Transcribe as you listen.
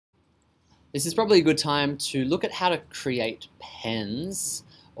This is probably a good time to look at how to create pens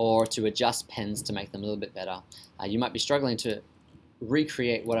or to adjust pens to make them a little bit better. You might be struggling to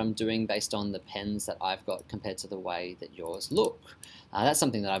recreate what I'm doing based on the pens that I've got compared to the way that yours look. That's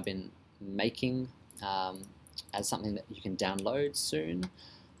something that I've been making as something that you can download soon.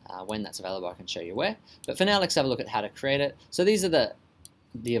 When that's available, I can show you where. But for now, let's have a look at how to create it. So these are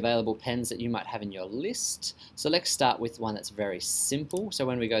the available pens that you might have in your list. So let's start with one that's very simple. So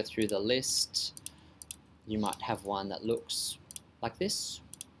when we go through the list, you might have one that looks like this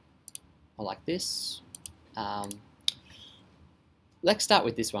or like this. Let's start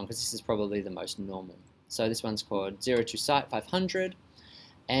with this one because this is probably the most normal. So this one's called 02 Site 500,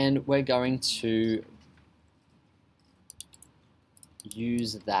 and we're going to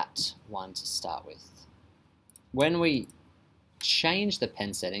use that one to start with. When we change the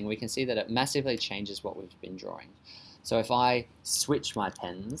pen setting, we can see that it massively changes what we've been drawing. So if I switch my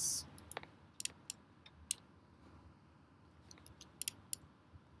pens,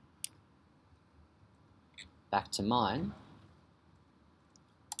 back to mine,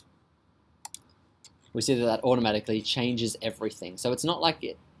 we see that that automatically changes everything. So it's not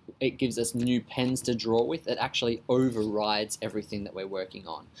like it gives us new pens to draw with, it actually overrides everything that we're working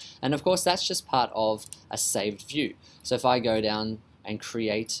on. And of course that's just part of a saved view. So if I go down and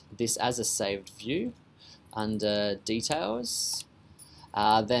create this as a saved view under details,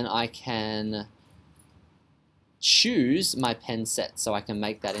 then I can choose my pen set, so I can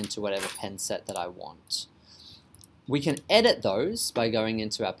make that into whatever pen set that I want. We can edit those by going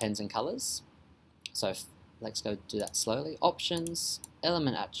into our pens and colors. So let's go do that slowly. Options,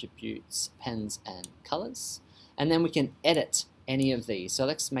 element attributes, pens and colors. And then we can edit any of these. So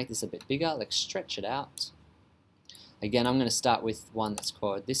let's make this a bit bigger. Let's stretch it out. Again, I'm going to start with one that's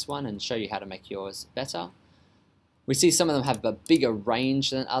called this one and show you how to make yours better. We see some of them have a bigger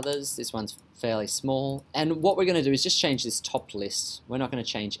range than others. This one's fairly small. And what we're going to do is just change this top list. We're not going to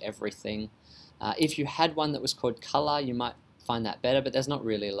change everything. If you had one that was called color, you might find that better, but there's not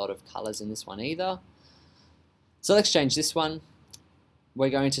really a lot of colors in this one either. So let's change this one. We're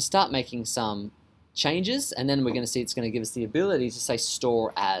going to start making some changes, and then we're going to see it's going to give us the ability to say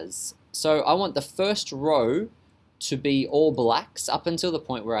store as. So I want the first row to be all blacks up until the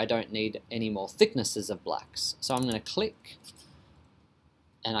point where I don't need any more thicknesses of blacks. So I'm going to click,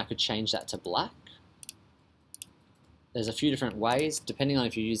 and I could change that to black. There's a few different ways, depending on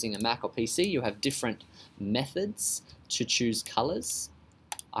if you're using a Mac or PC, you have different methods to choose colors.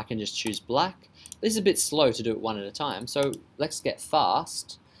 I can just choose black. This is a bit slow to do it one at a time, so let's get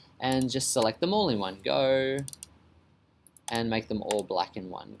fast and just select them all in one go and make them all black in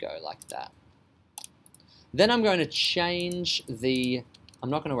one go like that. Then I'm going to change I'm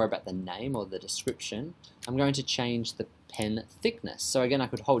not going to worry about the name or the description, I'm going to change the pen thickness. So again, I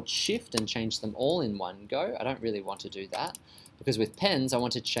could hold shift and change them all in one go. I don't really want to do that because with pens I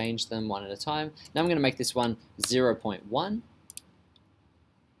want to change them one at a time. Now I'm going to make this one 0.1,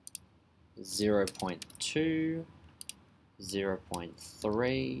 0.2,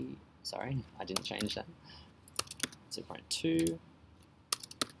 0.3, sorry, I didn't change that, 0.2,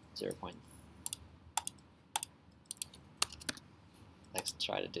 0.3. Let's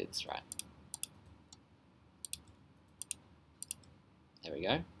try to do this right. There we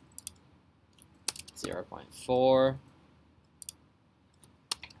go. 0.4,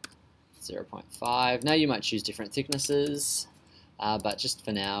 0.5. Now you might choose different thicknesses, but just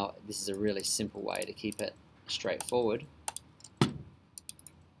for now, this is a really simple way to keep it straightforward.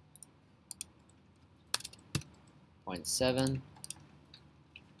 0.7,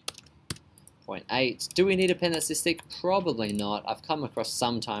 0.8. Do we need a pen that's this thick? Probably not. I've come across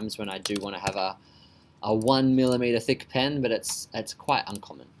sometimes when I do want to have a 1mm thick pen, but it's quite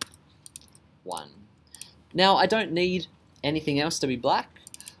uncommon. 1. Now I don't need anything else to be black.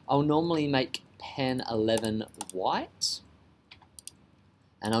 I'll normally make pen 11 white,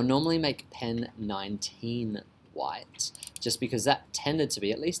 and I'll normally make pen 19 white, just because that tended to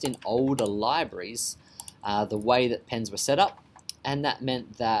be, at least in older libraries, the way that pens were set up, and that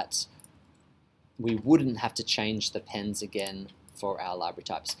meant that we wouldn't have to change the pens again for our library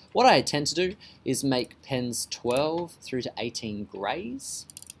types. What I tend to do is make pens 12 through to 18 grays.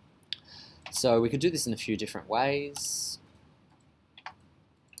 So we could do this in a few different ways.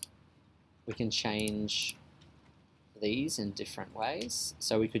 We can change these in different ways.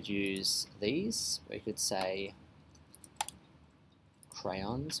 So we could use these. We could say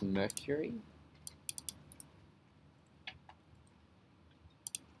crayons, Mercury.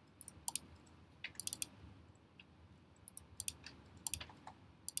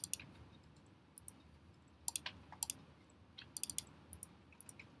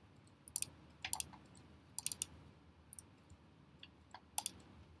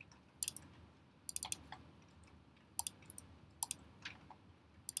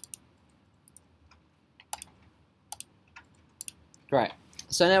 Great.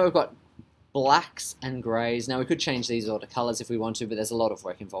 So now we've got blacks and greys. Now we could change these all to colors if we want to, but there's a lot of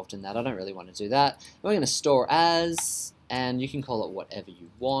work involved in that. I don't really want to do that. We're going to store as, and you can call it whatever you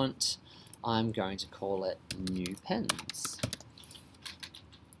want. I'm going to call it new pens.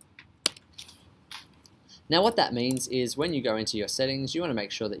 Now what that means is when you go into your settings, you want to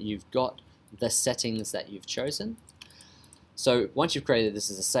make sure that you've got the settings that you've chosen. So once you've created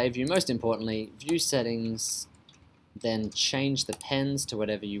this as a save view, most importantly, view settings, then change the pens to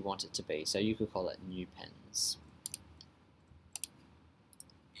whatever you want it to be. So you could call it new pens.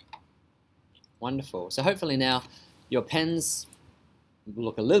 Wonderful. So hopefully now your pens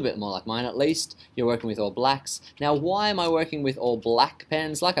look a little bit more like mine. At least you're working with all blacks. Now why am I working with all black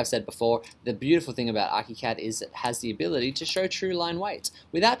pens? Like I've said before, the beautiful thing about ArchiCAD is it has the ability to show true line weight.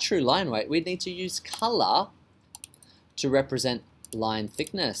 Without true line weight, we'd need to use color to represent line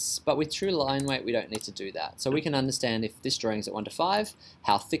thickness, but with true line weight we don't need to do that. So we can understand if this drawing is at 1 to 5,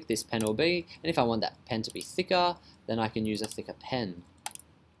 how thick this pen will be, and if I want that pen to be thicker, then I can use a thicker pen.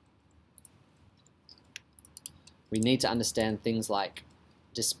 We need to understand things like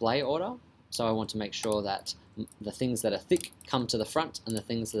display order, so I want to make sure that the things that are thick come to the front and the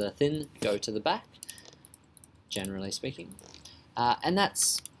things that are thin go to the back, generally speaking. And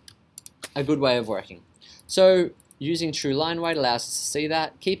that's a good way of working. So using true line weight allows us to see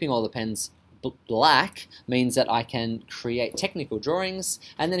that. Keeping all the pens black means that I can create technical drawings,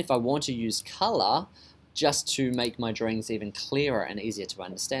 and then if I want to use color just to make my drawings even clearer and easier to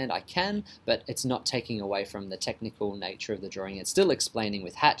understand, I can, but it's not taking away from the technical nature of the drawing. It's still explaining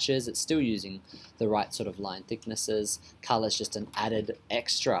with hatches, it's still using the right sort of line thicknesses. Color's just an added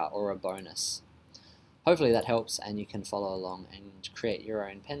extra or a bonus. Hopefully that helps and you can follow along and create your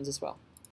own pens as well.